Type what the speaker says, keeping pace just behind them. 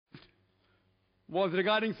was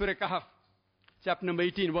regarding Surah Kahf, chapter number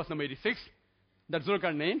 18, verse number 86. That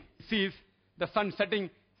Zulkarnain sees the sun setting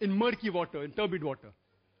in murky water, in turbid water.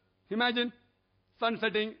 Imagine sun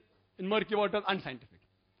setting in murky water, unscientific.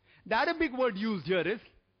 The Arabic word used here is,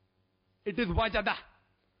 it is wajada,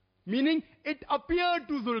 meaning it appeared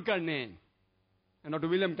to Zulkarnain. And Dr.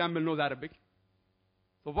 William Campbell knows Arabic.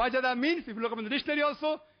 So wajada means, if you look up in the dictionary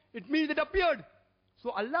also, it means it appeared.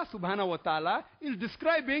 So Allah subhanahu wa ta'ala is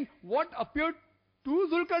describing what appeared to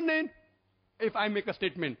Zulkarnain. If I make a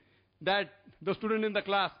statement that the student in the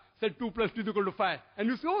class said 2 plus 2 is equal to 5, and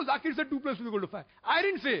you say, oh, Zakir said 2 plus 2 is equal to 5. I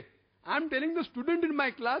didn't say. I'm telling the student in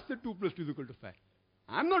my class said 2 plus 2 is equal to 5.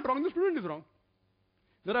 I'm not wrong, the student is wrong.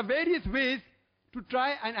 There are various ways to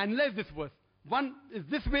try and analyze this verse. One is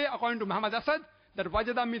this way, according to Muhammad Asad, that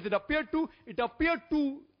wajada means it appeared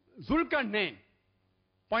to Zulkarnain.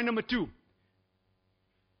 Point number 2.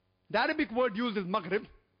 The Arabic word used is maghrib.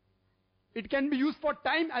 It can be used for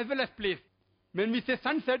time as well as place. When we say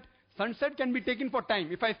sunset, sunset can be taken for time.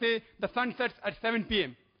 If I say the sun sets at 7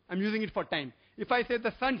 p.m., I'm using it for time. If I say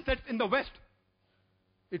the sun sets in the west,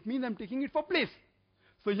 it means I'm taking it for place.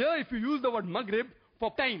 So here if you use the word maghrib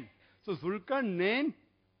for time, so Zulkarnain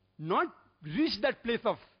not reached that place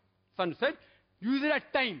of sunset, use it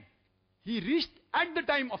at time. He reached at the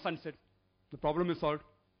time of sunset. The problem is solved.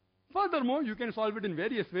 Furthermore, you can solve it in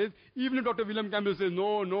various ways. Even if Dr. William Campbell says,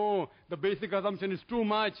 no, the basic assumption is too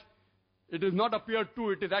much. It is not appeared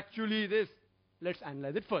to, it is actually this. Let's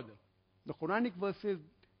analyze it further. The Quranic verse says,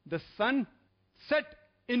 the sun set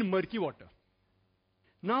in murky water.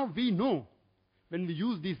 Now we know, when we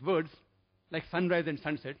use these words, like sunrise and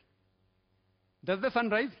sunset, does the sun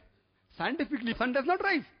rise? Scientifically, sun does not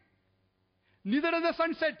rise. Neither does the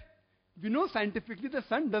sun set. We know scientifically the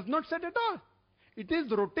sun does not set at all. It is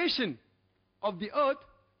the rotation of the earth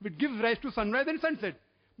which gives rise to sunrise and sunset.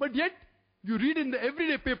 But yet, you read in the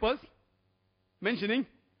everyday papers mentioning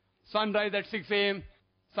sunrise at 6 a.m.,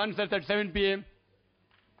 sunset at 7 p.m.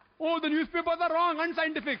 Oh, the newspapers are wrong,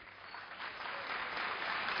 unscientific.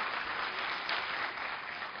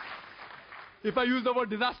 If I use the word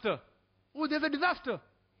disaster, oh, there's a disaster.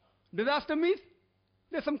 Disaster means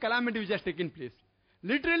there's some calamity which has taken place.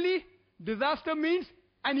 Literally, disaster means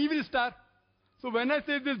an evil star. So when I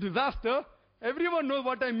say this disaster, everyone knows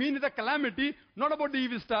what I mean is a calamity, not about the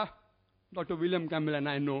evil star. Dr. William Campbell and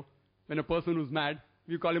I know when a person who's mad,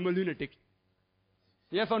 we call him a lunatic.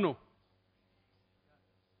 Yes or no?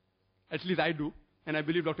 At least I do. And I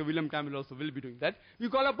believe Dr. William Campbell also will be doing that. We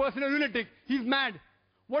call a person a lunatic. He's mad.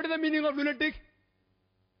 What is the meaning of lunatic?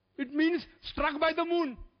 It means struck by the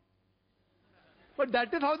moon. But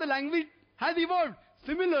that is how the language has evolved.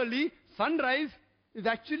 Similarly, sunrise is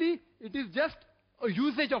actually, it is just a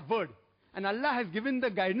usage of word. And Allah has given the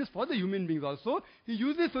guidance for the human beings also. He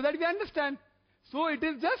uses so that we understand. So it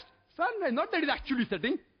is just sunrise, not that it is actually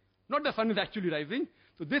setting, not the sun is actually rising.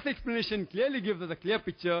 So this explanation clearly gives us a clear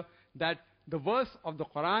picture that the verse of the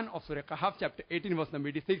Quran of Surah Kahf, chapter 18, verse number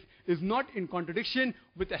 86, is not in contradiction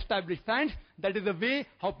with established science. That is the way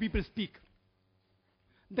how people speak.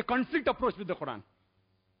 The conflict approach with the Quran.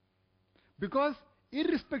 Because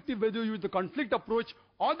irrespective whether you use the conflict approach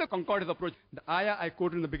or the concordance approach, the ayah I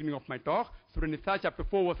quoted in the beginning of my talk, Surah Nisa chapter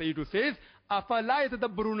 4 verse 82 says, أَفَلَا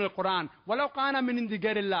يَتَدَبَّرُونَ الْقُرْآنَ وَلَوْ كَانَ مِنْ عِنْدِ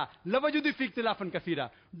غَيْرِ اللَّهِ لَوَجَدُوا فِيهِ اخْتِلَافًا كَثِيرًا.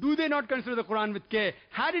 Do they not consider the Quran with care?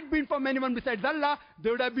 Had it been from anyone besides Allah,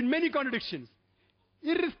 there would have been many contradictions.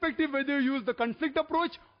 Irrespective whether you use the conflict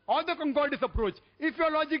approach or the concordance approach, if you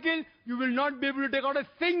are logical, you will not be able to take out a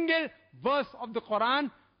single verse of the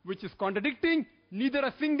Quran which is contradicting, neither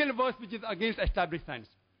a single verse which is against established science.